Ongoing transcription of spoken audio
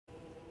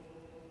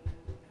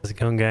How's it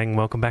going, gang?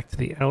 Welcome back to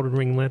the Elden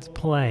Ring Let's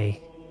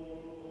Play.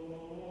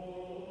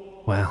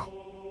 Wow,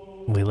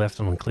 we left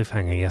on a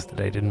cliffhanger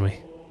yesterday, didn't we?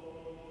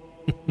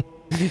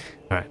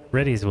 Alright,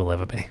 ready as we'll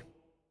ever be.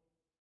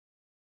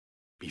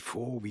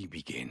 Before we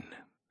begin,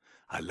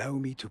 allow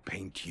me to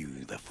paint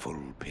you the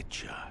full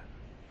picture.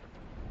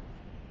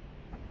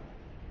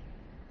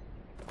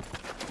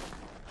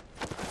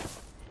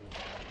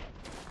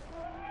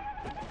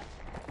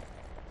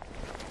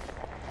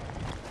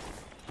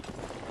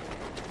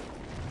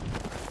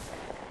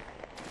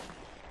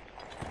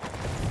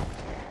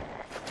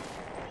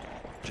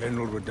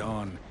 General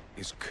Radahn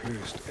is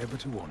cursed ever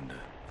to wander.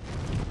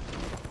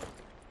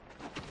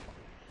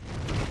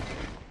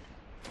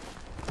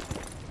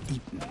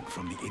 Eaten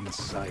from the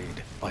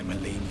inside by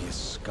Melania's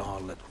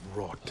scarlet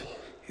rot,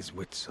 his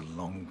wits are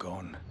long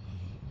gone.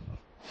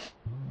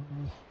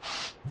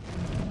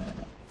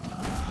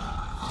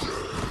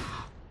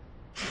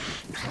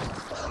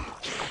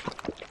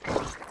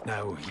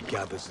 Now he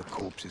gathers the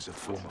corpses of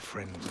former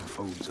friends and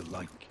foes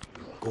alike,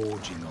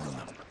 gorging on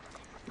them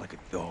like a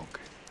dog.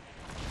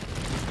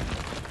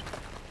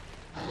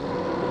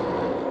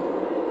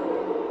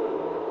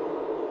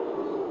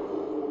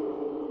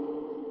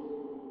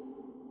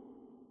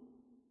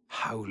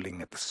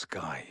 Howling at the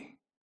sky.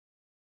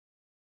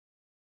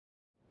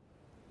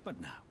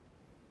 But now,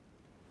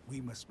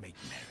 we must make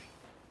merry.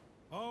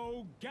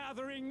 O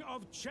gathering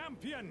of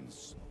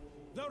champions,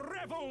 the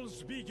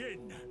revels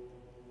begin.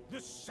 The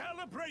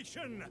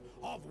celebration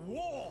of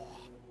war.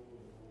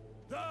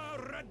 The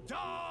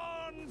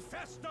Radahn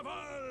Festival!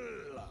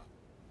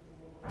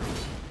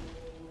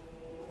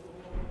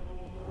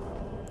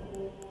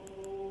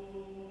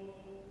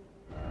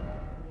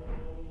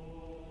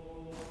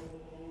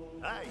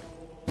 Hey!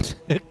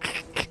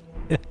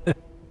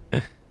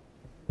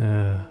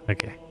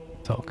 Okay,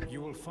 talk.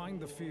 You will find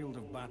the field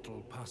of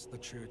battle past the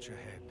church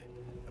ahead,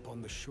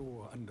 upon the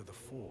shore under the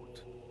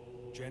fort.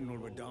 General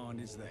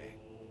Radahn is there,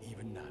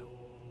 even now,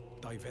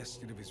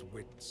 divested of his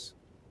wits,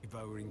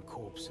 devouring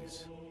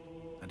corpses,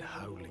 and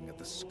howling at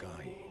the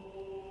sky.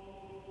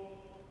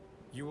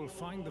 You will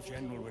find the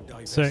General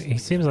Radahn. So he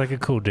seems like a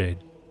cool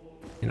dude,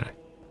 you know.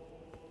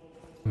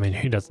 I mean,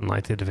 who doesn't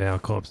like to devour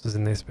corpses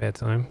in their spare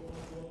time?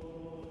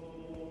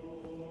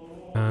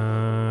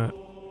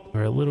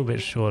 We're a little bit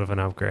short of an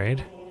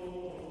upgrade.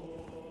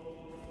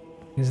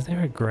 Is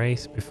there a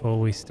grace before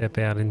we step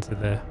out into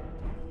the...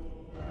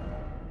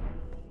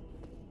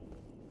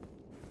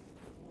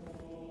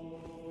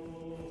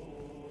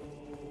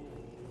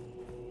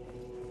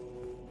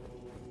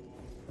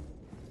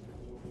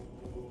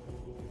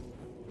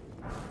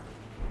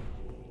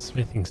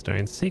 Smithing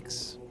stone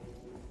 6.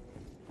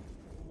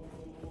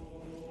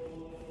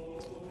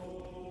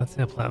 That's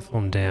our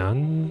platform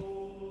down.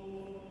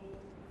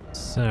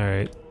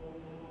 So,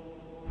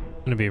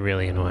 it's going to be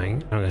really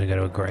annoying. I'm going to go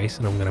to a grace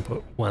and I'm going to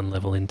put one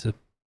level into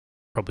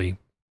probably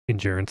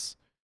endurance.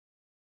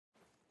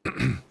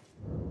 What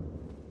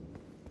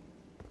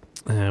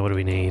do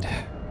we need?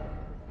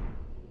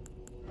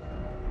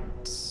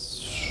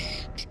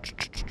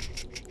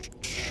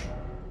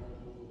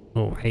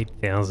 Oh,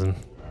 8,000.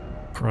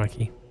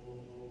 Crikey.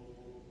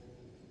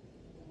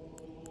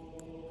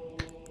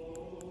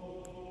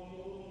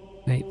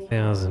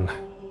 $8,000.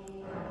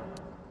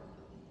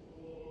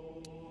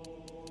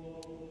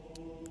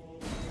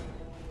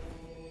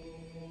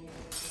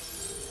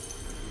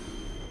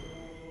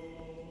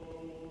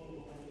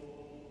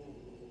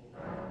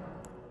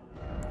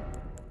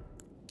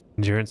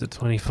 Endurance at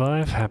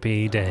 25.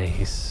 Happy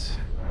days.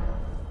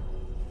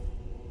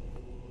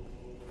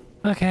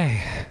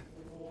 Okay.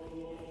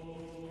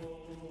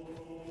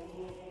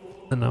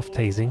 Enough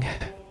teasing.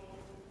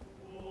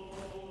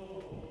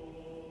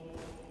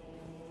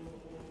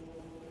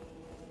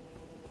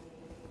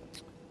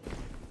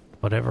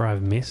 Whatever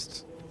I've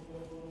missed.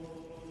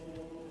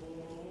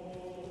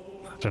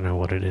 I don't know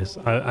what it is.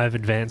 I've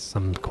advanced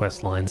some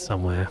quest lines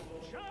somewhere.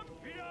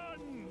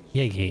 Champions!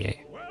 Yeah.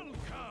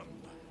 Welcome!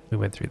 We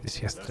went through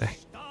this yesterday.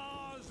 The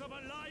stars have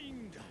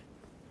aligned.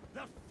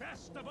 The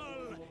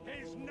festival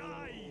is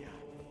nigh.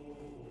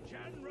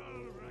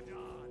 General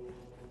Radahn.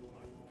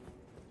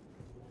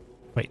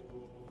 Wait.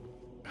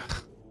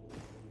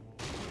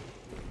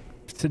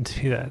 To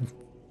do that.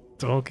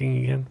 Talking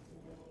again.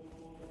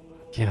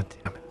 God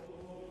damn it.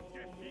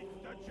 Defeat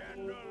the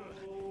general.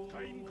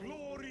 Claim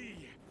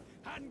glory.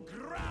 And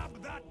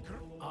grab that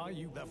Are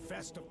you the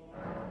festival?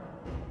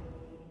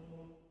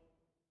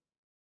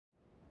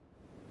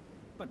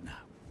 But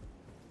now,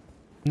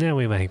 Now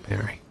we make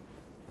merry.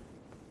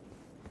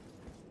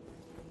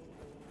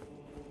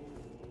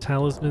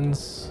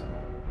 Talismans.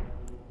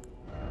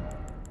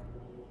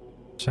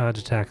 Charge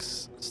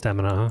attacks,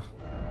 stamina.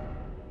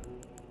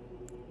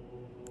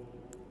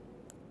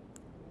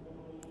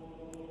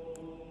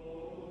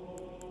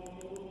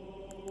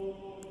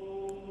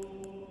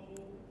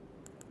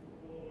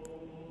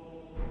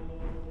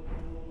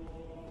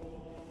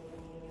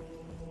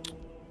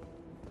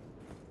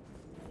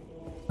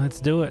 Let's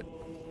do it.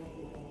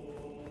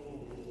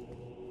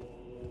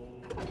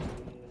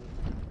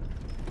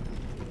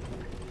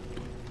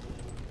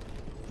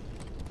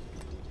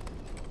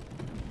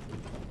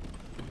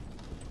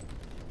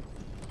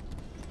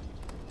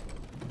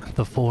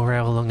 another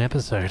 4-hour-long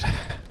episode.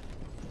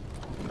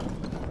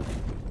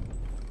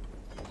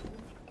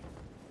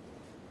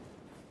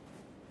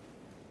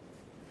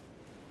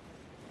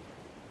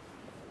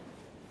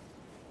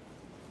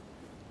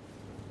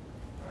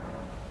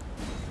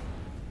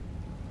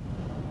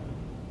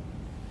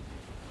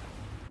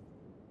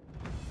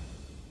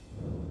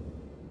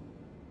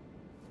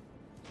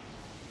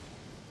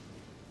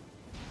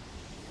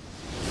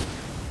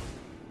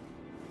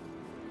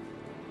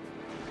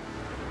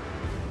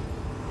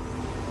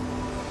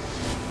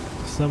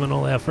 Summon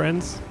all our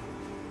friends.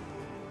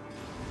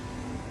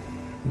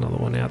 Another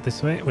one out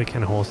this way. We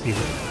can horsey.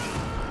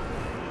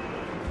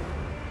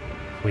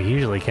 We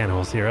usually can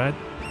horsey ride.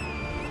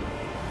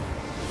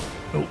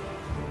 Oh.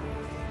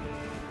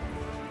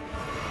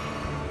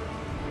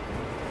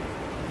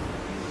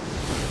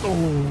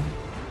 Oh.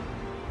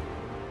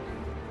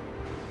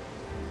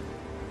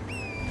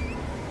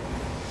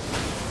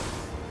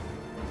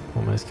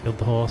 Almost killed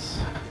the horse.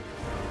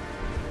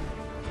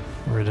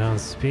 Radon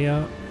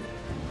spear.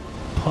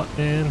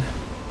 Potman.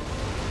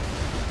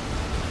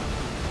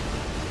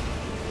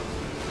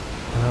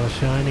 Another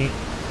shiny.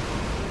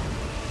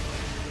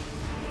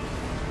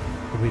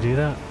 Did we do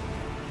that?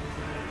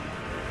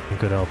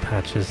 Good old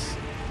Patches,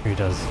 who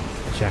does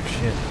jack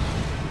shit.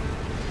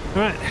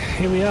 Alright,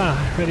 here we are,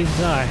 ready to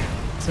die.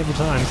 Several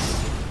times.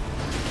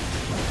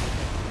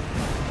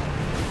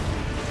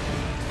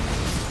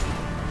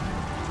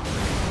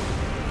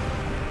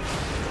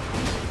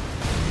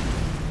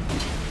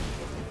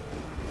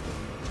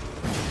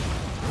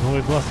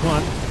 We've lost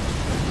one.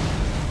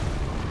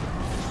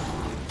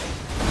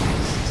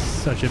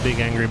 Such a big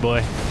angry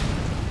boy.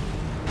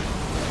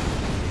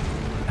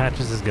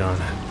 Patches is gone.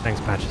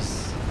 Thanks,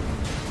 Patches.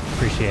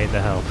 Appreciate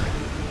the help.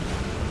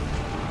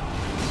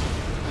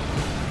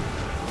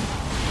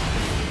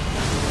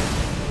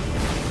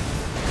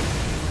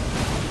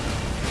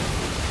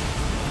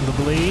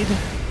 The bleed.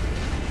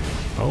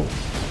 Oh.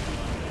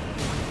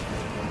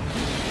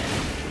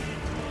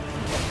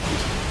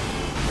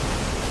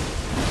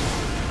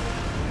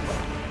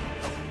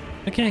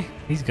 Okay,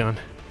 he's gone.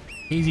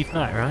 Easy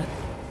fight, right?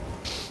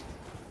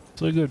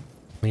 So good.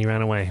 He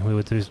ran away. We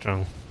were too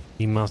strong.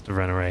 He must have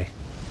run away.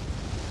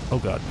 Oh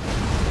god.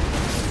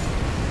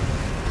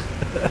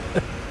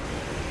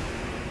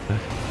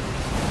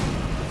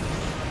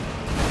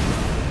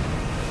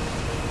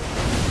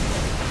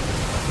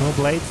 Oh,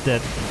 Blade's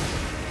dead.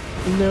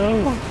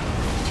 No!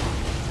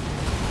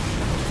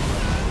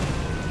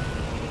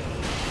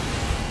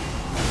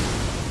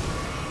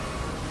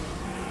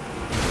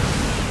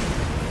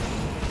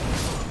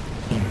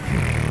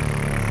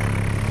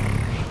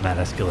 That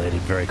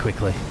escalated very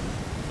quickly.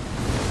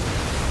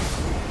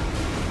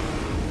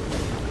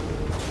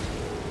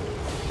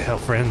 Our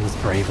friends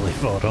bravely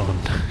fought on,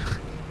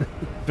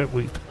 but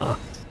we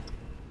passed.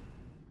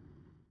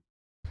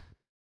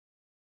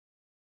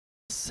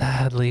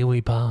 Sadly,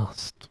 we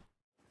passed.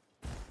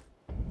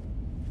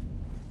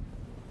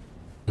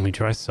 Can we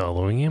try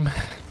soloing him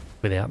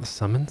without the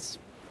summons?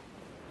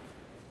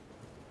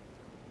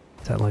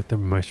 Is that like the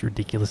most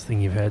ridiculous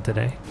thing you've heard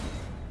today?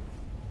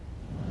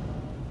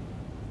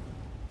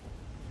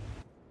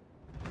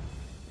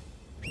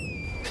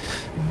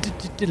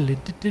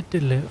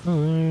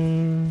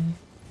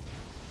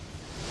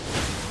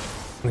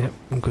 Yep,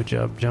 good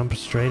job. Jump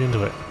straight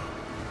into it.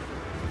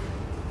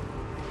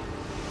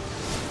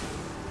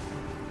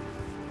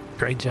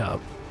 Great job.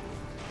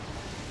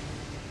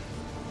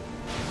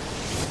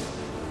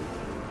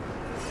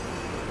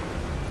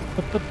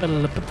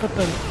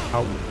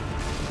 Ow.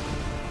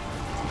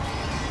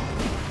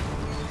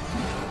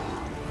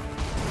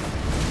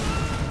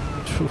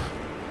 Phew.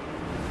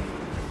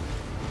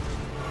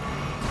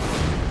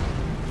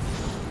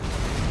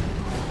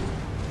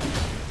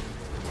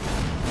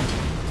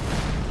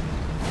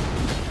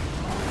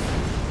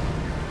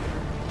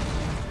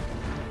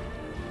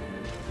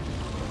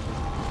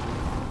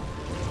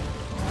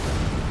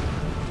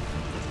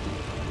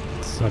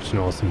 Such an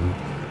awesome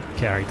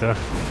character.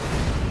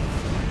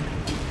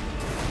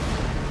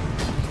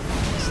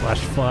 Slash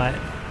fight.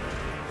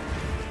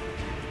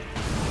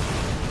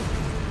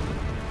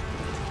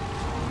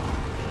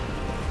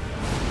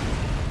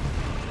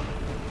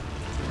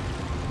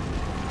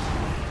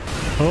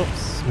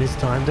 Oops,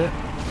 mistimed it.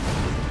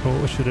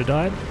 Oh, should have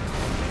died.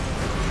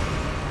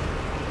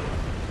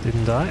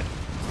 Didn't die.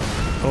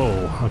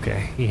 Oh,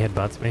 okay. He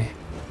headbutts me.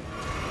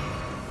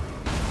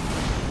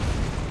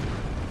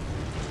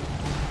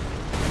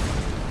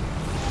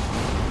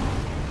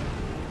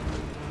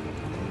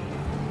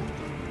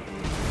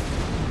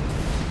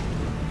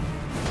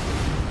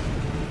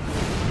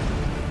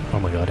 Oh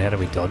my god, how do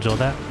we dodge all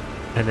that?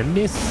 And then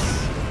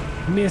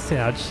miss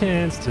our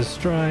chance to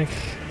strike.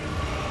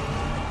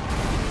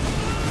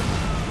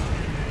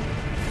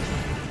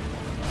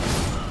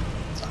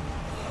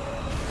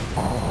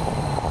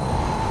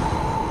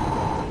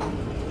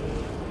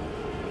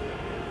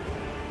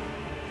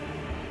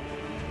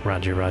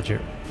 Roger,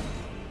 roger.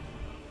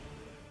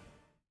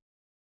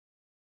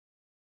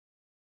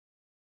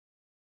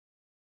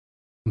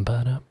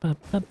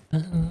 Ba-da-ba-ba-ba.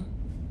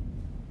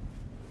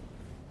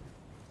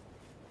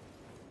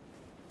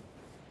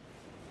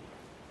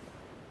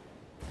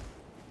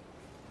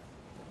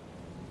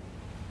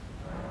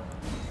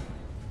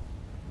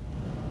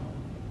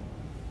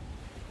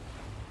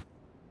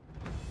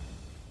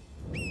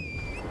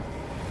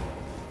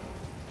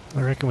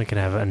 I reckon we can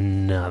have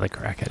another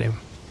crack at him.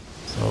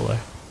 Solo.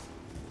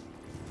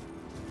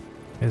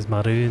 There's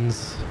my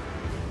runes.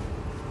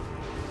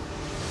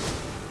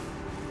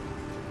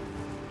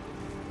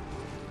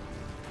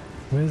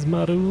 Where's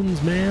my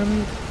runes,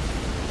 man?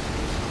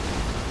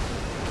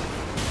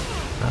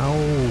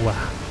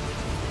 Ow.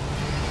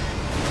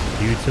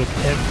 You took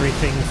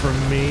everything from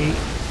me.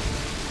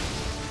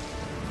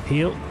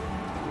 Heal.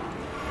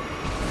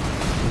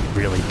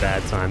 Really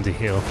bad time to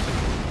heal.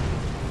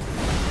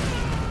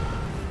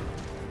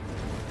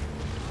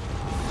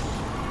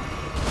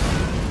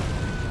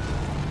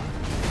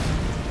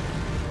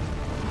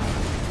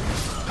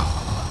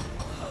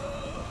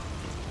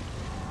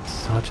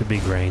 Such a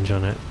big range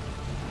on it.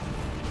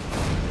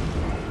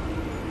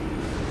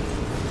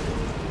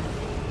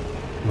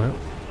 Well,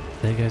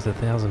 there goes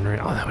 1,000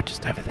 rounds. Oh, they were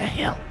just over the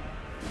hill.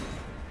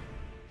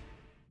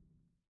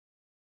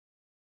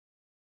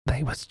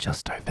 They was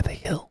just over the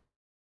hill.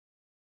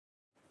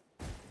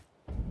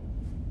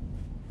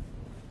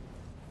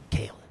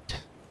 Kill it.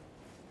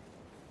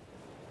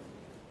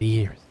 The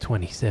year is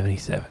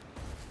 2077.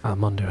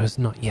 Armando has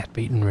not yet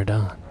beaten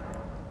Radahn.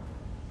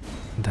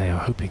 They are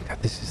hoping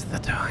that this is the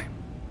time.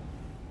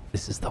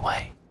 This is the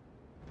way.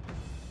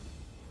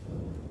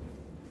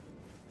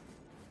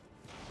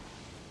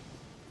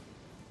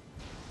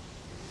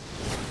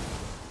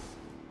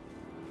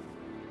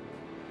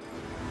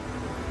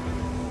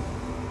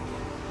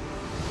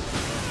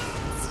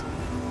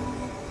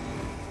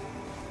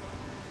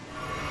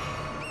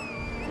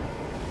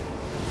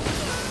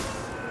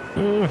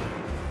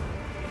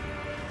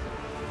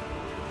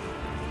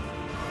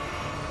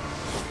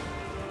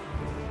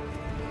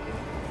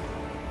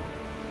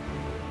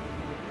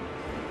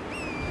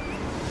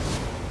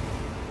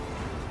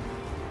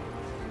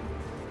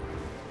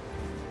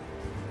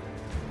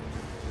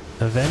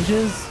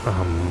 Avengers?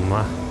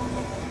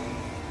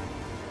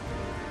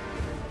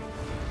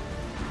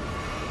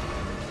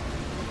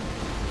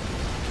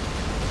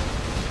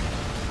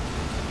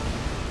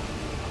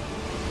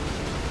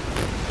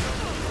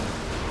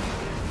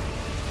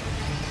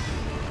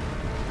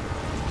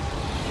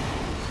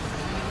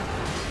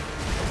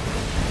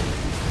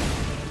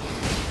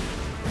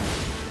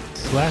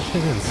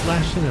 Slashing and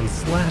slashing and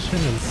slashing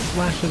and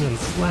slashing and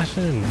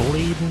slashing and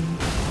bleeding.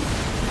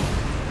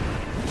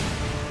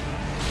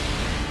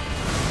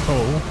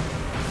 Oh.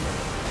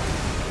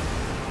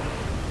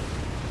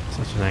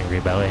 Such an angry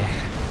belly.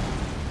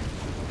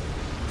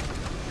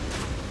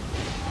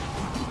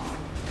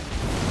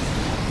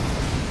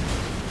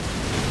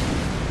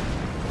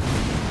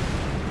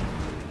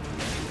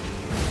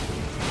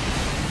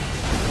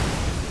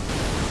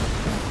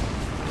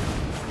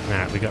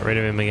 Alright, we got rid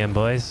of him again,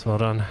 boys. Well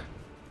done.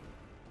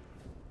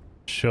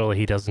 Surely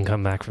he doesn't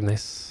come back from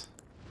this.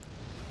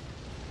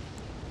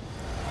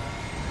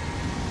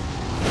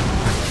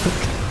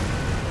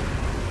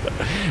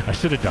 I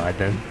should have died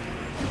then.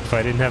 If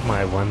I didn't have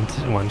my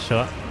one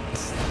shot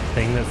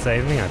thing that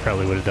saved me, I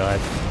probably would have died.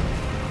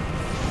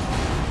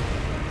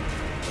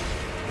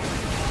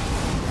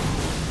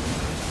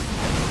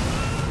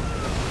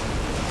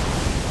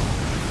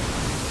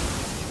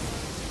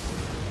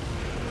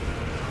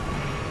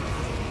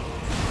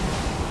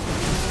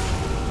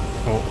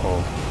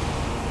 Uh-oh.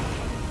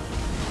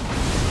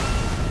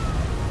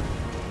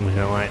 We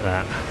don't like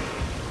that.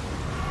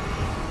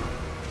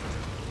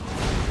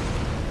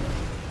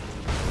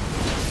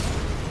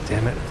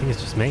 Damn it, I think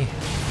it's just me.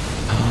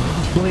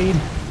 Bleed!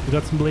 We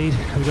got some bleed.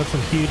 We got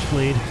some huge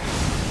bleed.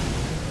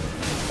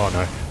 Oh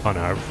no. Oh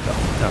no.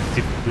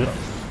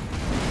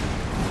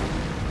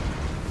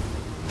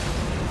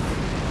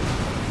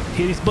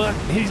 Hit his butt!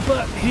 Hit his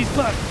butt! Hit his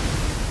butt!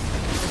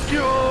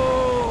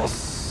 Yes!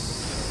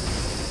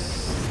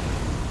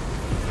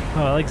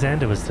 Oh,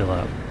 Alexander was still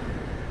up.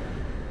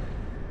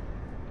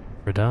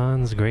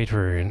 Radahn's Great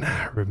Rune.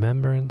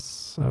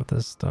 Remembrance of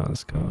the Star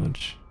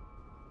Scourge.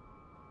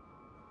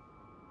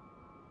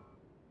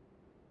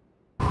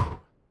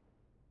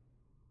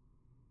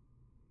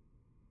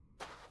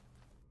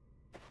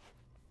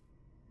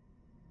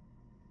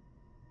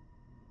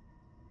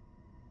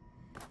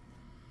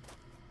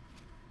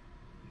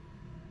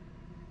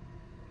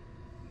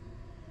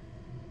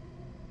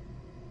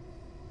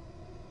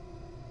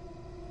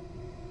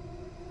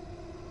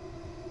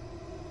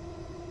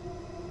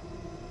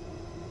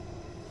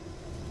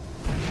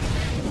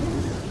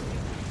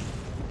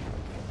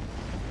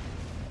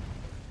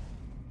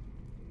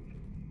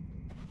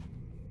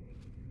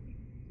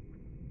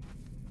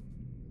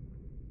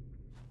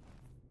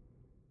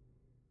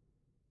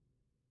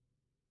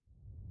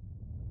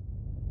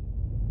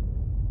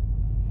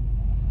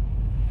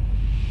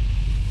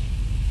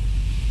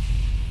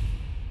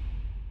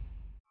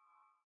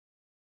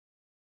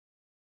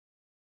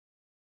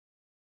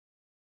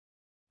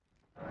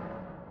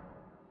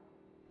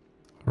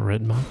 A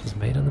red mark was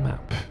made on the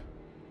map.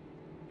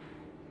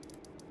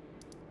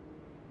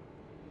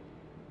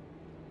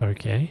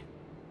 Okay.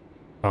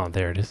 Oh,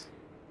 there it is.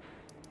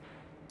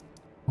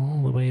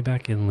 All the way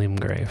back in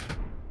Limgrave.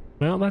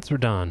 Well, that's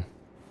Radahn.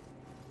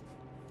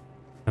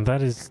 And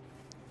that is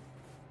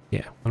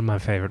Yeah, one of my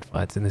favorite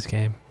fights in this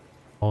game.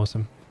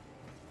 Awesome.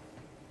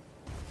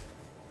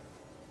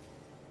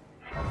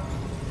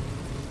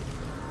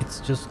 It's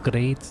just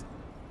great.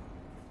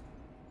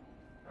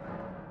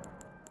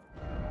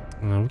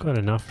 We've got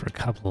enough for a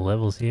couple of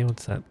levels here.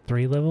 What's that?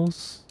 3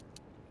 levels?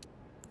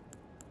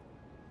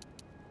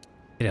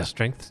 Get our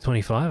strength to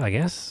 25, I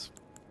guess.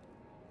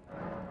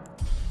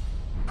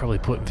 Probably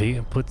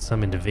put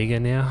some into vigor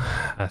now.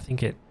 I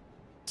think it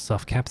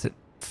soft caps at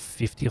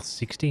 50 or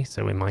 60,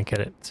 so we might get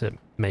it to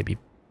maybe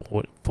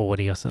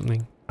 40 or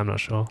something. I'm not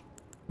sure.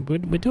 We're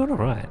doing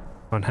alright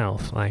on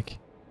health, like,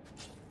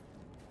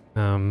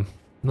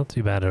 not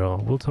too bad at all.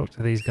 We'll talk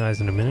to these guys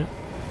in a minute.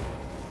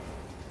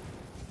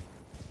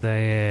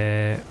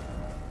 There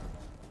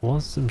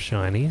was some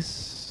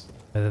shinies,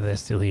 whether they're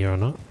still here or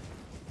not.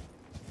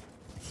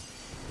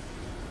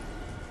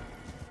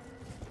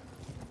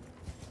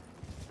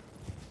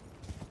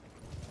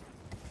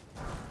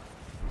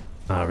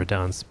 Ah,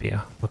 Radahn's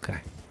spear. Okay.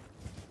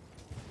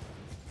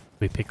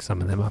 We picked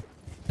some of them up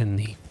in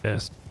the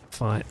first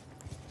fight.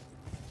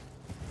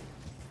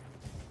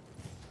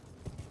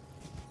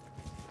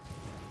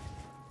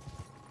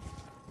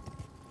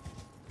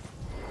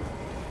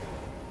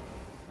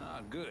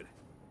 Ah, good.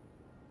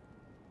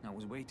 I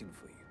was waiting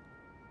for you.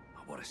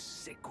 Oh, what a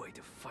sick way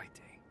to fight,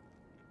 eh?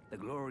 The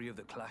glory of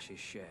the clash is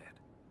shared.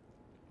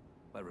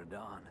 By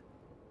Radahn.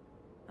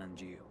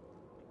 And you.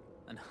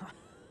 And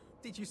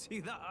did you see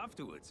that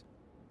afterwards?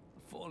 A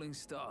falling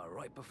star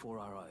right before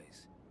our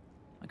eyes.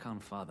 I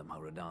can't fathom how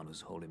Radahn was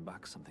holding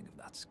back something of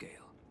that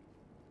scale.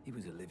 He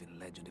was a living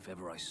legend if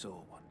ever I saw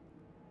one.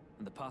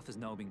 And the path has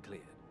now been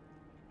cleared.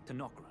 To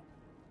Nokran,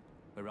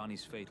 where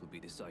Ranni's fate will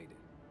be decided.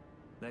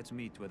 Let's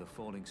meet where the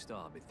falling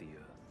star bit the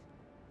earth.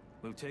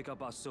 We'll take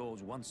up our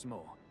swords once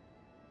more.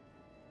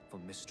 For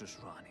Mistress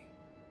Ranni.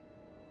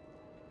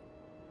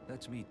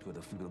 Let's meet where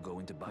the will go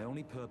into battle. My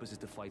only purpose is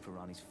to fight for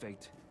Ranni's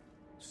fate.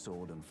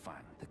 Sword and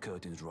fang. The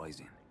curtain's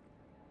rising.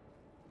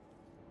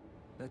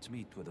 Let's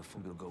meet where the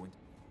will go into.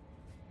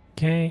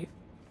 Okay.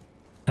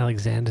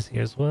 Alexander's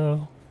here as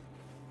well.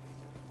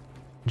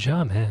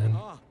 Jarman.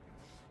 Ah,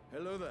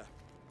 hello there.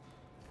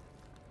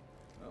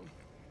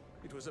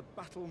 It was a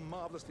battle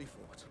marvelously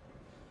fought.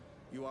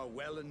 You are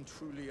well and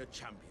truly a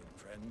champion,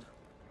 friend.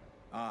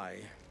 I,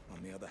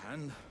 on the other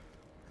hand,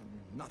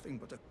 am nothing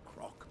but a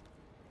crock.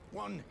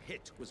 One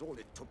hit was all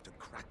it took to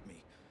crack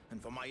me,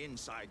 and for my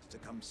insides to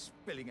come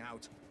spilling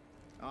out.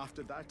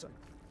 After that,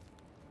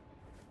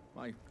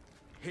 I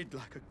hid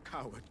like a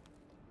coward.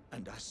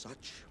 And as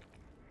such,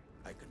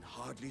 I can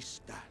hardly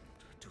stand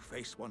to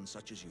face one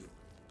such as you.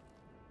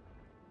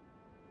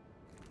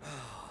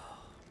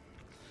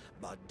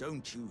 But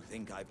don't you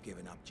think I've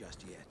given up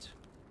just yet.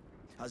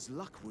 As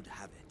luck would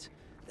have it,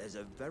 there's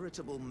a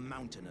veritable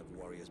mountain of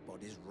warriors'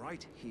 bodies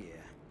right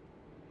here.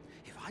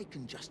 If I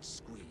can just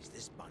squeeze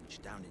this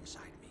bunch down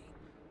inside me,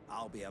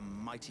 I'll be a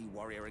mighty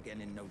warrior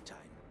again in no time.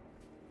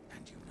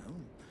 And you know,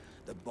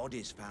 the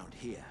bodies found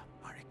here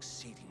are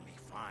exceedingly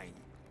fine.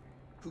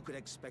 Who could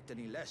expect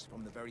any less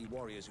from the very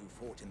warriors who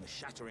fought in the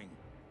Shattering?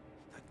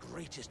 The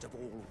greatest of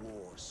all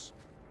wars.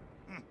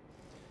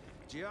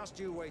 Just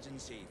you wait and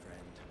see,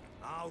 friend.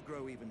 I'll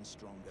grow even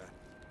stronger.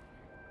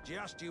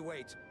 Just you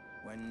wait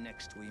when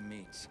next we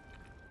meet.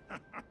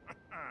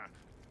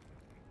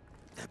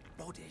 The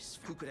bodies.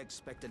 Who could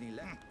expect any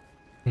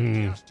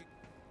less?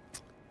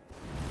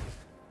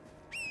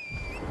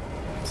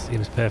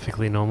 Seems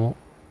perfectly normal.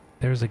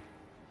 There's a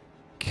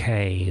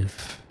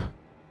cave.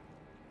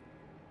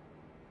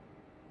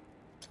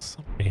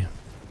 Somewhere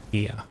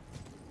here.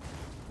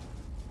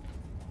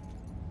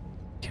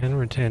 Can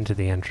return to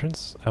the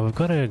entrance. Oh, we've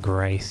got a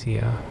grace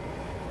here.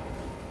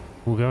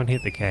 We'll go and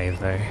hit the cave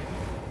though.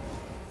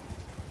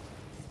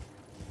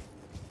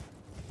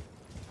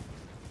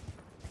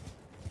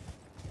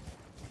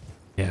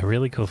 Yeah,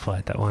 really cool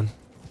fight, that one.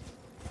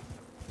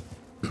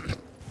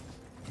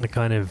 The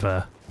kind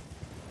of,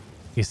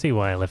 you see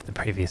why I left the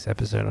previous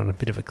episode on a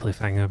bit of a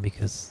cliffhanger,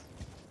 because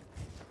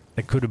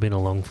it could have been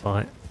a long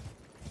fight,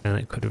 and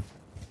it could have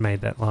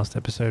made that last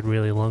episode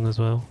really long as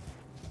well.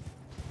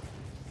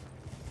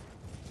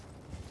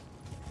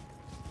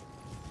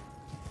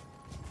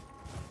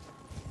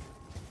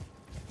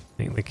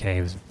 I think the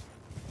cave's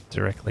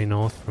directly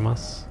north from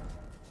us.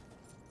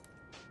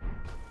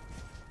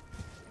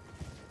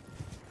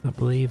 I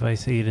believe I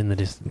see it in the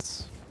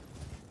distance.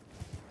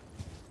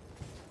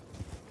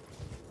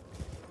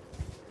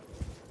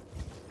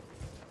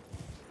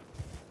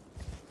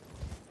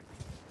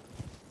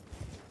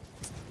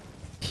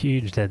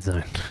 Huge dead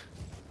zone.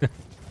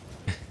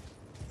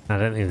 I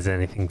don't think there's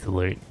anything to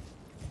loot.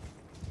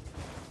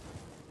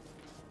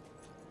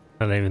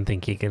 I don't even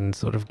think you can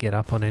sort of get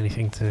up on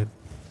anything to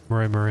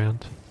roam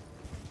around.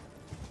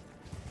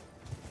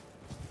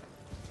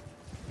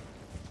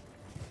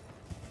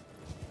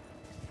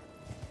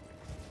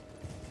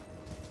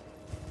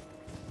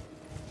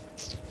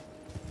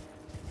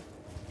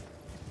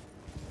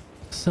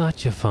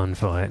 Such a fun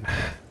fight.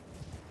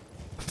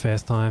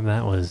 First time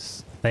that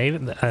was...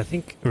 I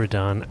think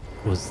Radahn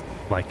was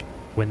like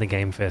when the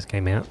game first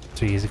came out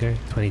 2 years ago,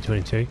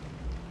 2022.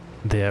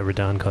 the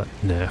Radahn got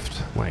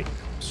nerfed, like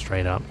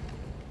straight up.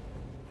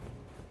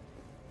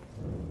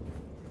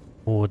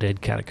 4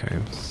 dead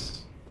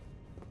catacombs.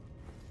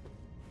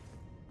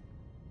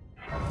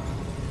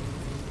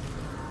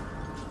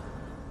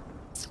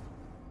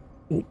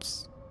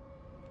 Oops.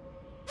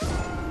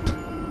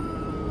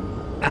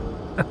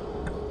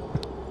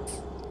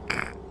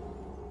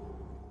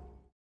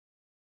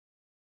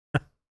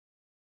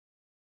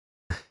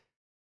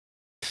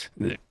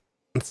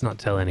 Let's not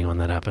tell anyone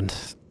that happened.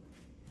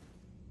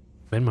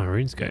 Where'd my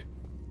runes go?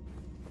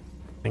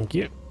 Thank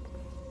you.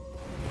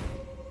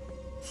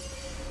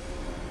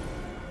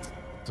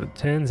 So it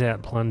turns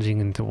out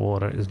plunging into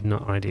water is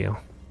not ideal.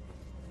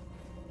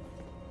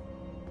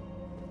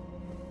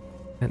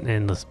 An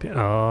endless pit.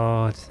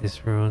 Oh, it's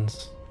this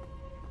ruins.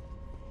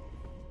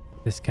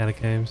 This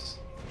catacombs.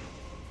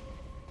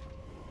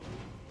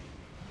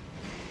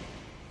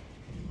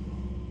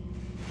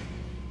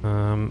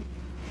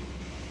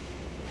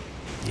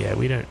 Yeah,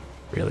 we don't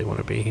really want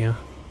to be here.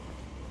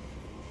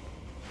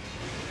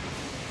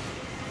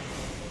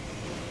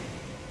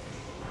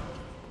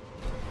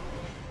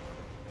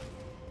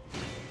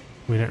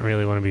 We don't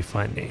really want to be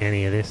fighting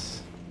any of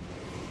this.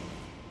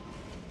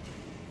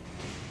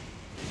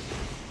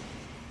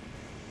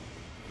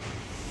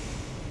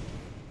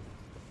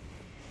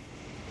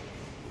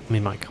 We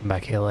might come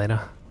back here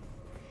later.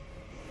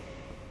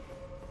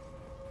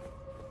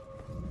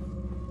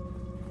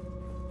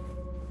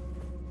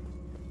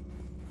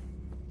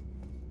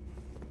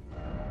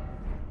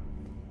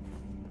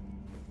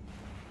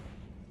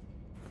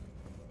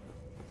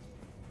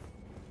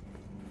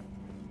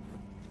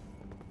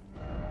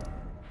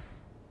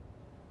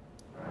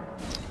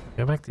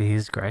 Go back to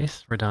his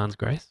grace, Radahn's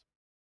grace.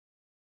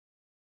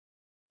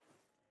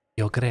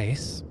 Your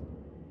grace.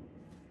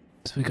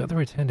 So we got the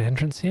returned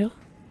entrance here?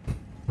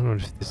 I wonder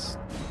if this...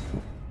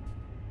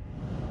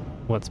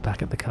 What's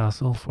back at the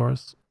castle for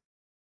us?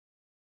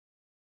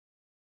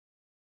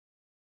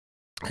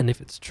 And if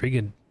it's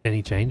triggered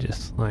any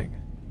changes, like...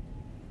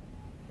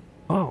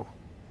 Oh.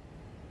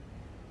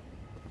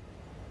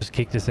 Just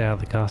kicked us out of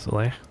the castle,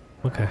 eh?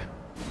 Okay.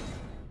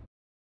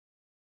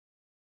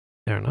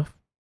 Fair enough.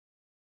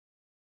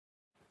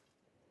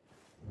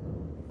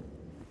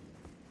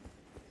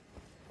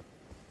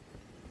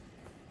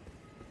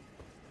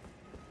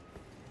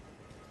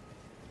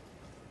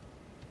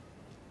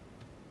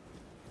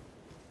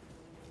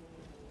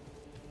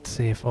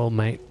 See if old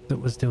mate that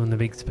was doing the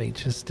big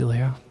speech is still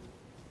here.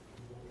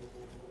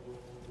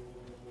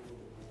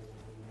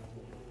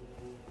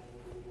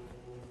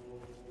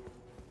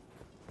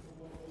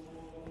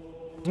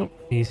 Oh,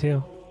 he's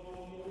here.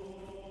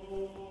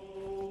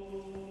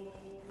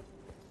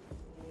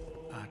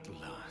 At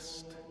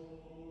last,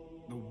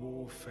 the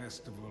war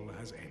festival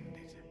has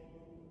ended.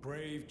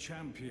 Brave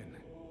champion,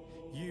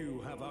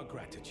 you have our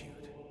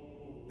gratitude.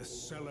 The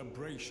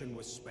celebration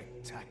was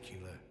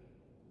spectacular.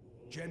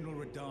 General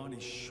Radahn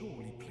is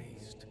surely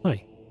pleased.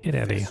 Oi, get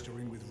out of here.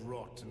 Festering with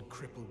rot and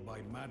crippled by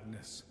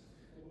madness.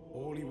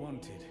 All he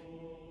wanted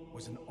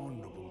was an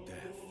honorable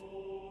death.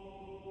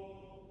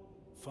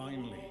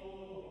 Finally,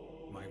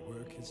 my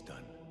work is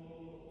done.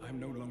 I'm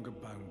no longer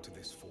bound to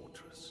this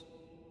fortress.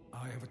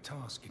 I have a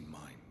task in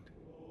mind.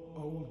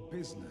 Old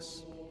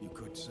business, you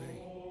could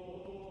say.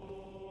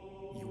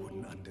 You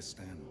wouldn't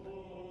understand.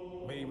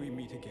 May we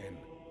meet again,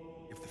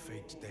 if the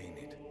fates deign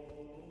it.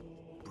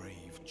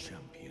 Brave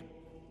champion.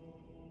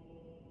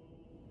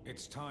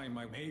 It's time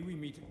may we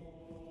meet.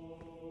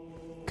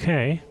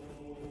 Okay.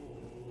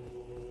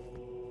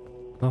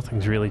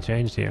 Nothing's really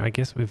changed here. I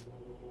guess we've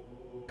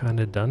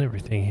kind of done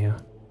everything here.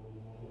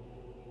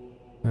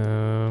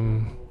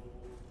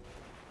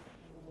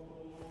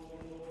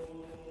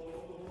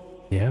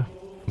 Yeah.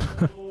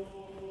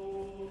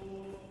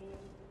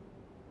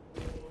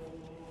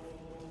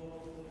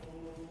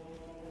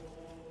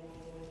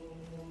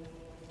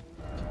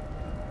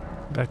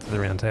 Back to the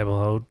round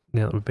table hold.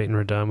 Now that we've beaten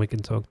Radahn, we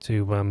can talk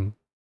to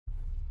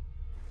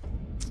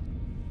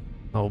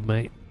old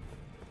mate.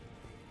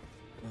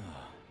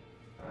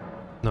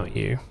 Not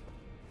you.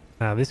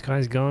 This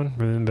guy's gone.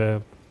 Remember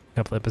a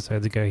couple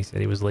episodes ago he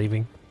said he was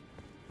leaving?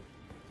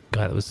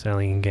 Guy that was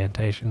selling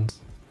incantations.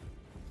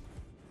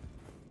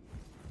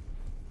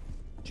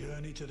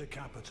 Journey to the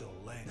capital,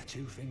 Lane. The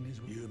 2 fingers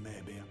you may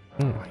be.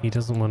 Oh, he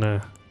doesn't want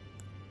to...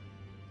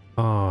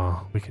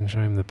 Oh, we can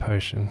show him the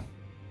potion.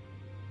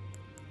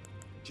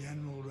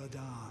 General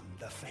Radahn,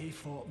 he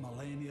fought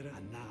millennia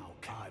and now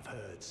I've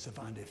heard, so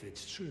find if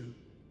it's true.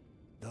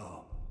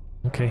 Though.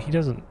 Okay, he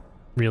doesn't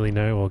really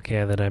know or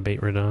care that I beat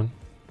Radahn.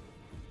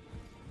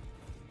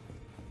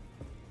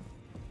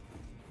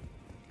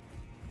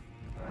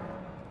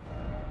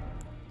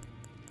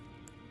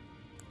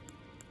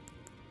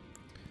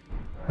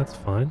 That's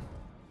fine.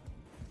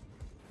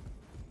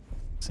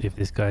 See if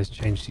this guy's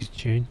changed his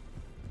tune.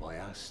 I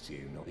asked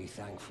you not be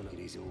thankful it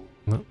is all.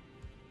 No.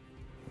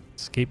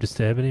 Just keep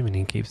disturbing him and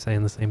he keeps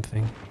saying the same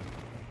thing.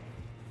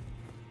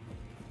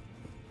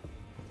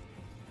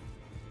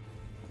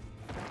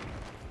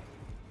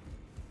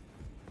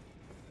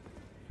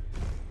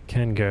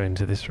 can go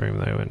into this room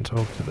though and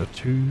talk to the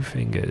two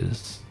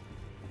fingers.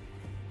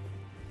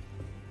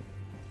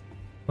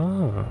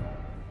 Ah.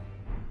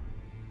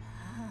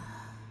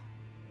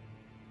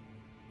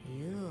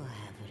 You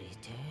have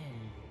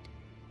returned.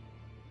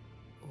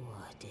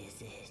 What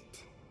is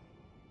it?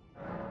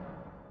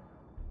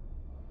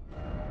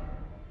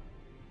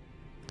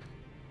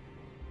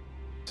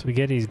 So we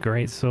get his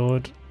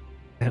greatsword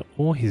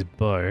or his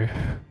bow.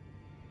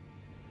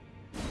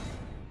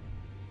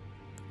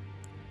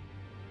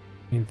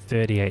 In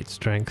 38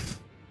 strength.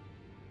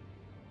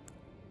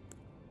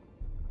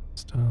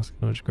 Star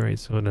Scourge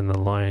greatsword and the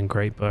Lion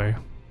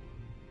greatbow.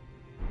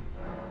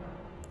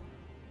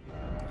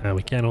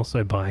 We can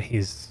also buy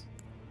his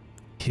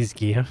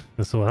gear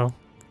as well,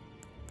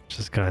 which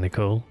is kind of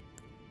cool.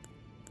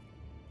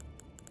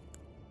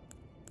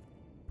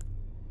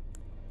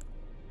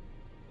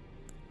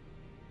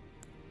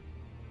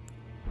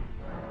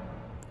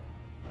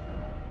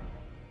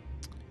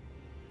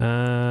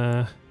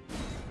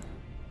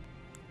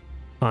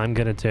 I'm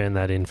gonna turn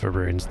that in for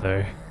runes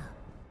though.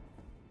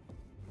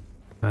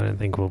 I don't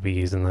think we'll be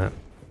using that.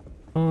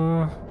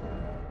 No,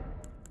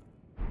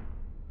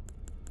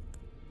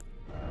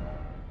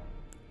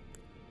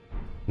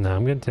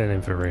 I'm gonna turn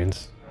in for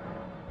runes.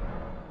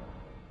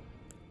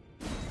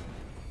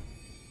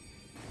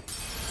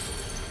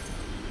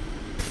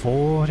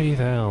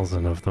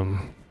 $40,000 of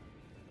them.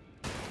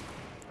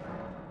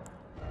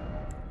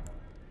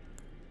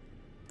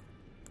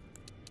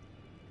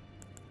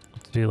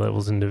 Two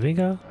levels into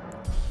vigor.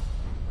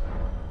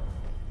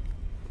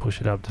 Push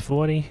it up to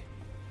 40.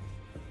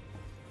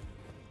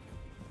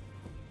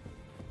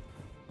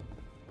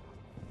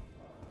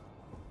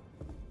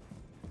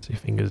 Two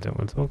fingers don't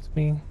want to talk to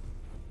me.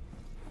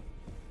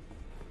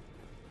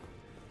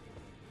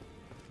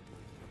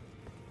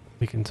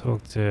 We can go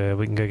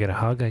get a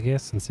hug, I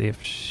guess, and see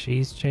if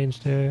she's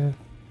changed her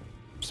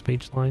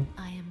speech line.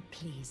 I am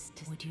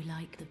pleased. Would you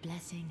like the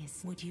blessing?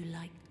 Would you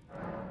like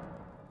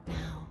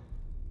now?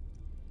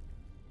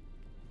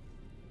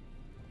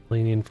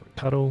 Lean in for a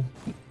cuddle.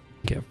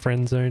 Get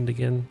friend zoned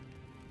again.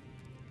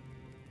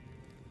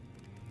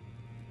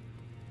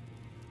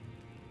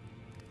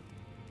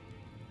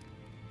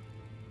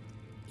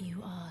 You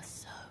are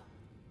so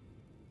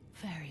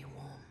very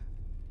warm.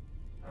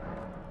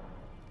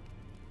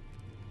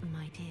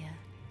 My dear,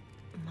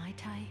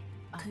 might I?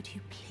 Could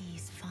you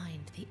please find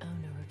the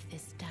owner of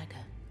this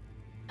dagger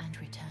and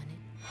return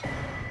it?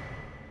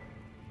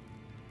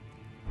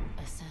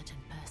 A certain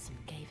person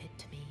gave it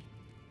to me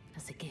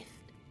as a gift.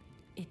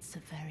 It's a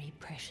very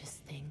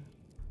precious thing.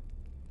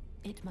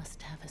 It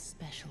must have a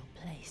special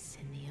place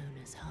in the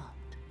owner's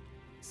heart.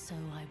 So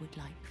I would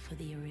like for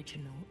the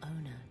original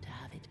owner to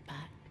have it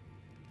back,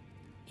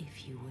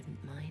 if you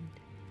wouldn't mind.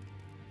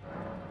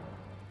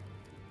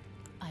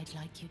 I'd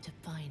like you to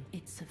find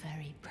it's a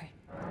very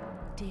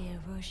dear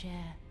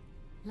Roger,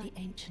 the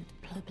ancient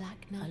the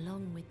black knight,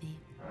 along with the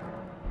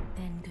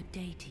then good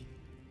day to you.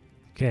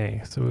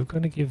 Okay, so we're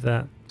going to give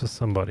that to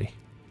somebody.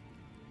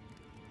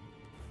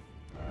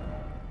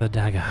 The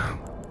dagger.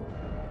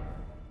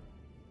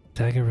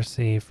 Dagger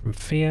received from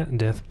Fear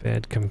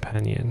Deathbed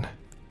Companion.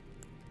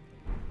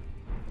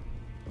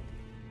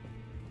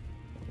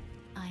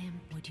 I am.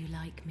 Would you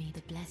like me?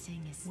 The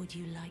blessing is. Would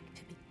you like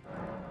to be?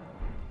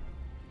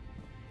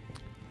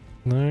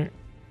 No.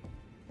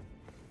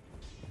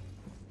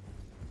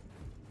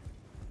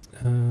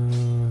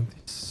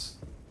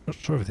 Not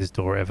sure if this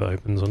door ever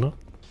opens or not.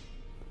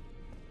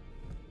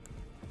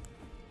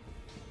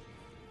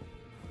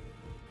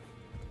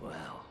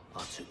 Well,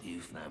 I took you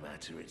for no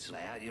matter. It's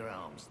lay out your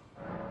arms.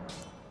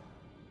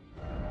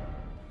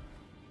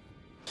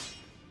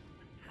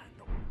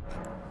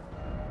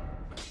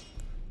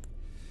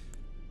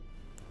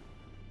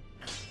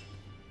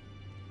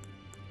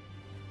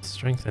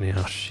 Strengthening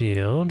our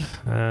shield.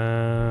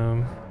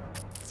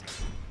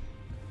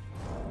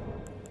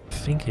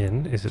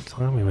 Thinking, is it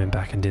time we went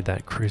back and did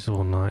that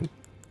Crucible Knight?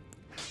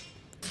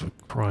 For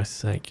Christ's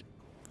sake.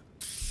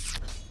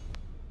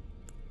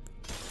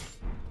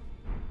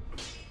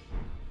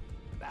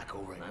 Back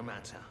or no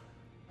matter.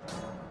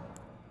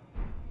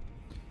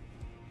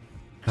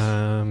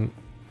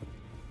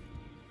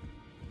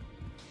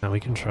 Now we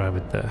can try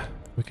with the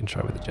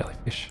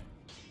jellyfish.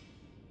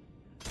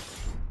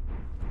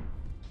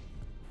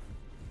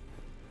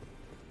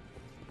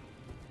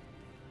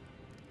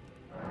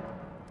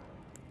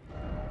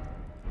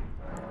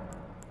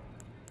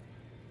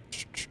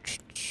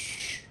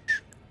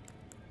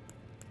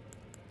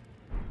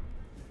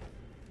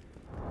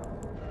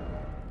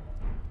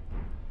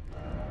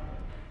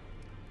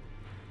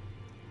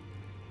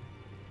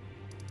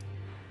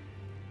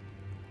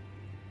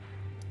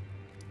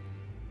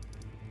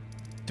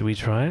 Do we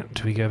try it?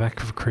 Do we go back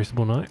for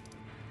Crucible Knight?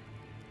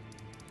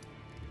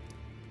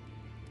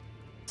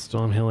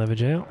 Stormhill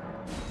Everge out.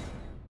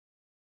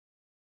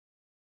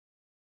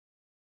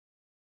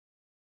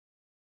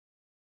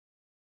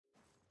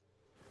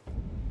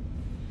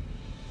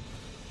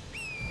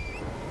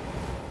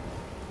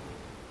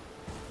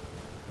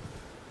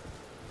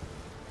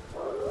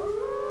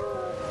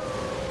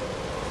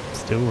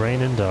 Still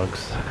raining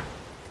dogs.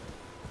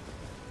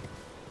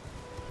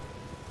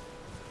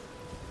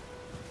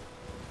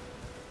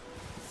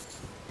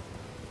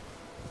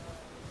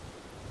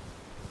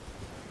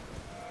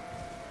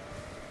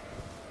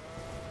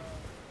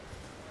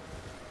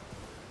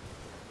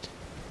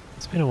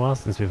 It's been a while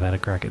since we've had a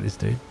crack at this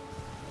dude.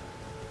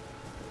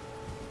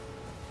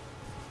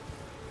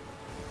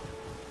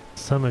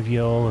 Some of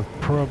y'all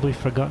have probably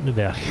forgotten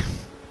about him.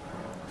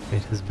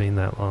 It has been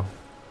that long.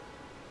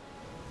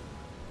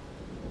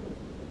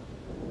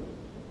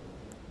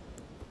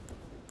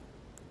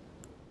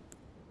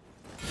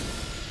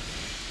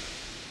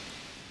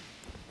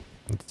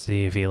 Let's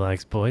see if he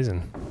likes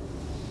poison.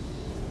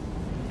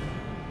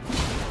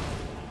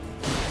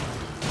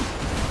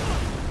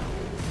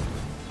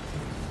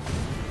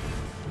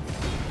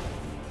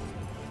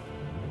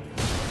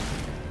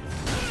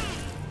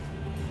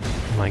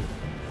 Like,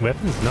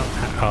 weapon's not...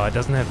 Oh, it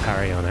doesn't have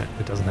parry on it.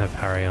 It doesn't have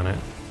parry on it.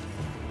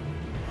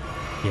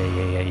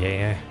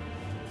 Yeah.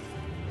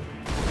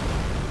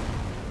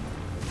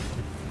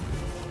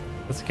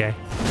 That's okay.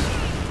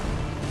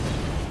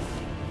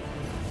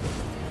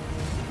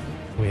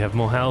 We have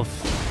more health.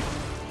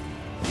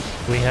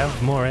 We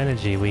have more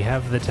energy. We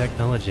have the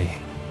technology.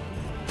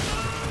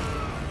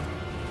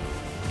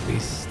 We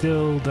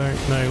still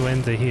don't know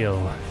when to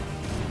heal.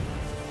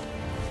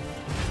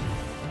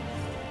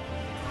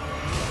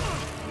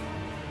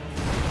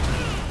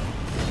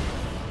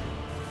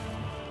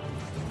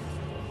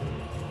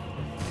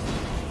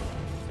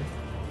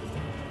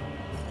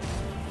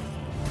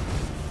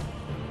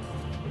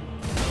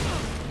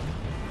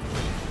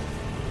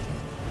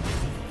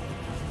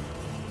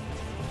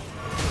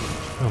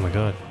 Oh my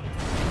god.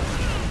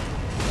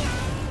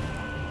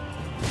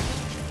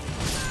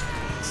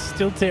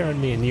 Still tearing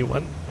me a new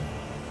one.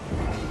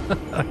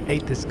 I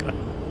hate this guy.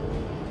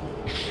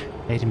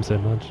 Hate him so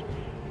much.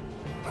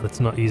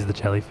 Let's not use the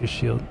jellyfish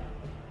shield.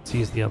 Let's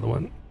use the other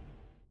one.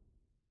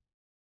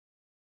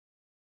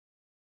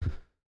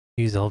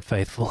 Use Old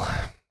Faithful.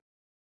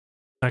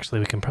 Actually,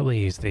 we can probably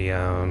use the,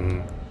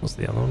 what's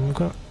the other one we've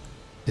got?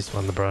 This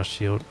one, the brass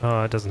shield.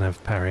 Oh, it doesn't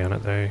have parry on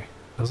it though.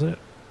 Does it?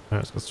 No,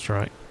 it's got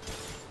strike.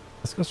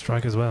 It's got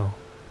strike as well.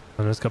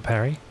 And it's got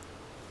parry.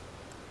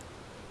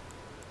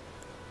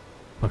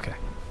 Okay.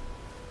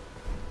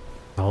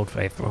 Old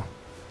Faithful.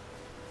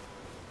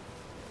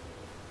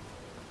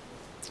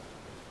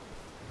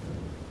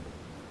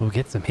 We'll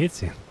get some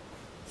hits in. I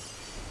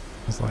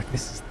was like,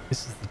 this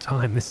is the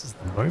time, this is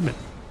the moment.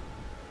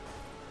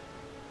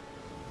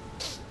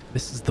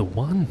 This is the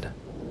one.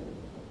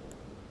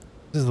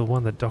 This is the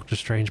one that Doctor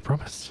Strange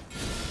promised.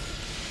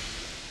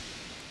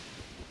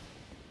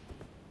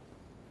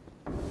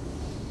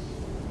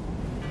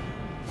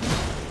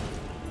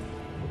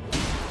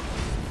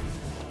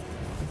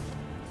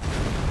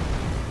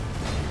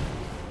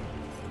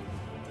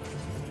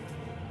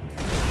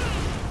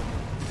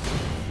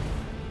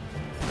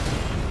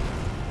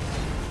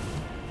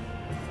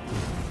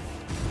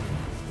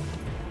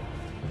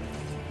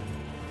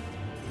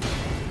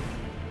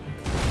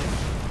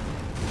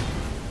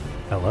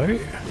 Hello?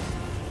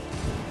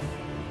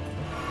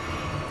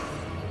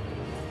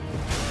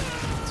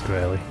 It's too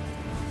early.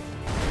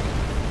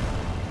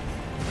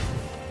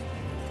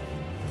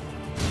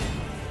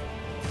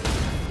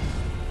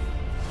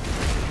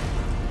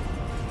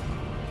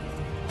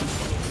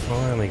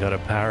 Finally got a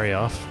parry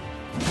off.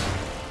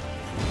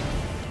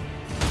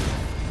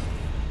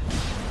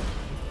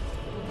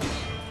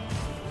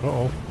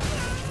 Uh-oh.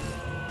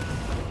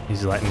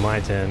 He's like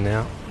my turn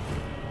now.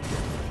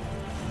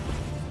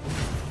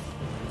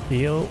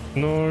 Heal.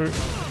 No.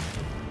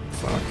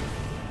 Fuck.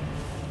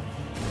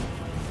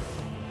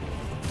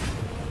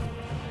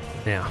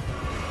 Now.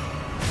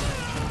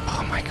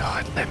 Oh my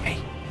god, let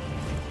me.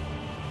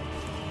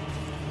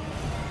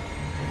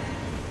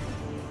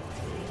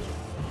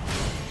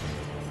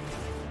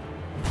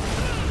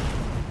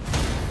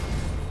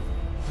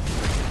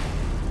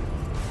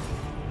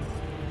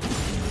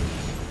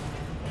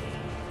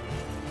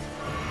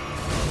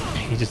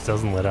 He just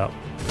doesn't let up.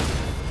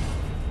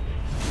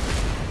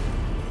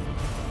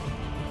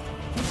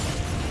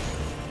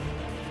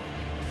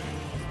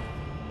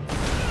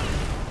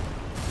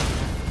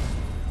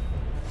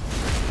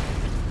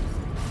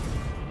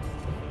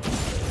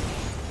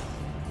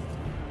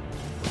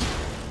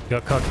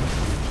 Got cocky.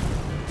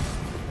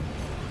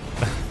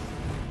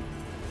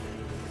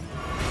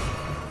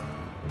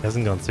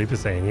 Hasn't gone Super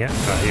Saiyan yet.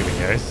 Oh, here we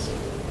go.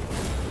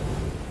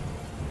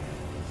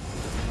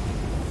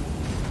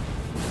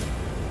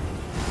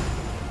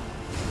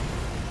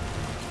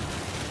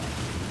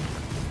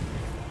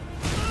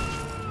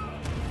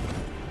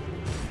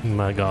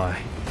 My guy.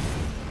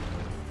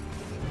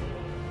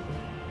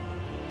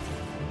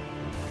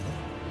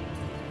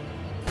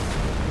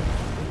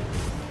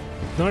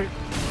 No.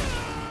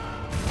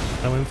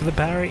 I went for the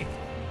parry.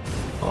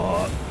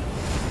 Oh.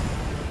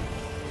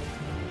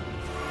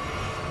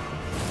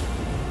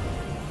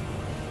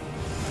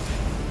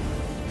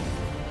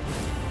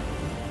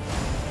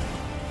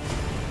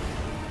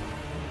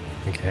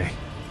 Okay.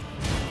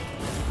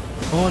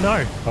 Oh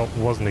no! I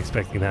wasn't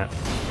expecting that.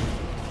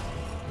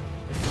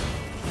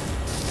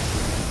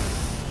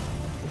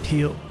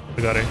 Heal.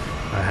 I got it.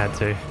 I had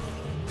to.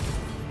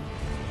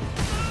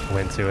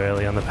 Went too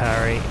early on the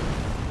parry.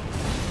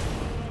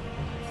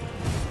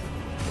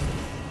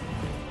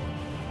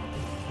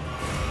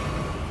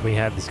 We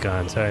had this guy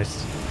on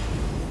toast.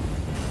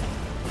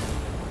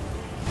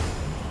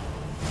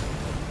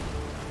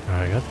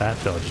 I got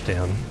that dodge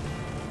down.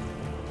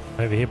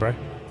 Over here, bro.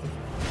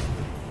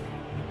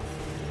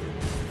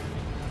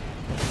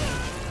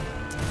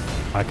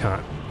 I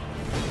can't.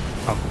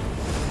 Oh.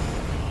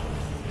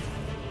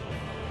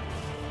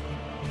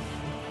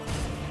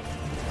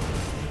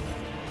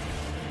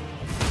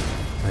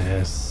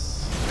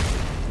 Yes.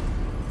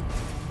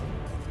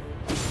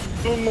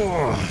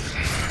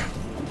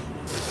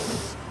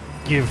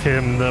 Give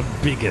him the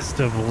biggest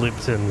of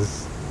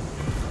Liptons.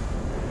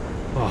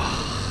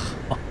 Oh.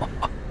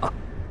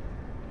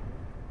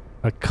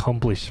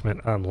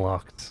 Accomplishment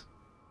unlocked.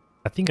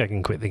 I think I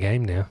can quit the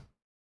game now.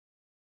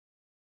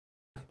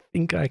 I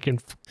think I can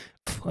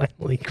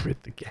finally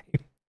quit the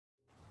game.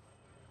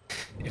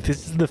 If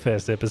this is the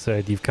first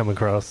episode you've come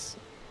across,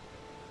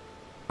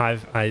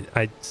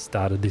 I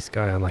started this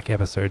guy on like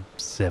episode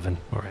 7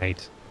 or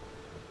 8.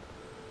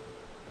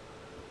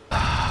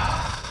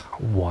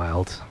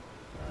 Wild.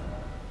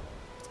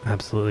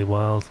 Absolutely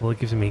wild. Well, it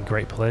gives me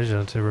great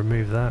pleasure to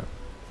remove that.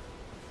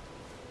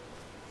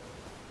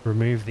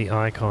 Remove the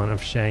icon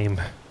of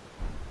shame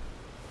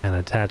and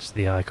attach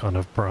the icon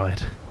of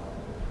pride.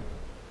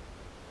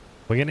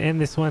 We're going to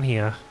end this one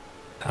here.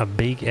 A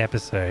big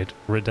episode.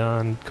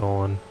 Radahn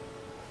gone.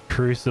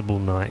 Crucible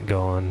Knight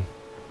gone.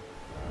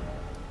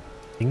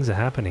 Things are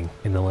happening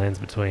in the lands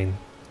between.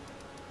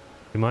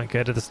 We might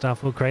go to the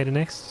Starfield Crater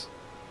next.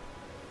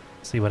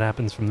 See what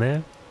happens from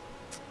there.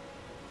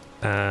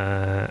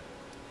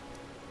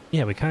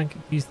 Yeah, we can't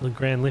use the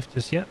Grand Lift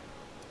just yet.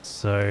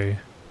 So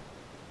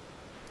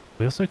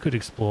we also could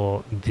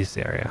explore this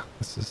area.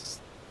 This is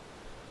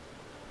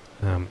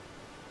I don't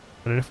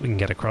know if we can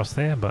get across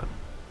there, but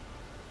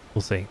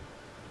we'll see.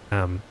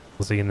 We'll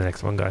see you in the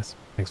next one, guys.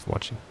 Thanks for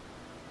watching.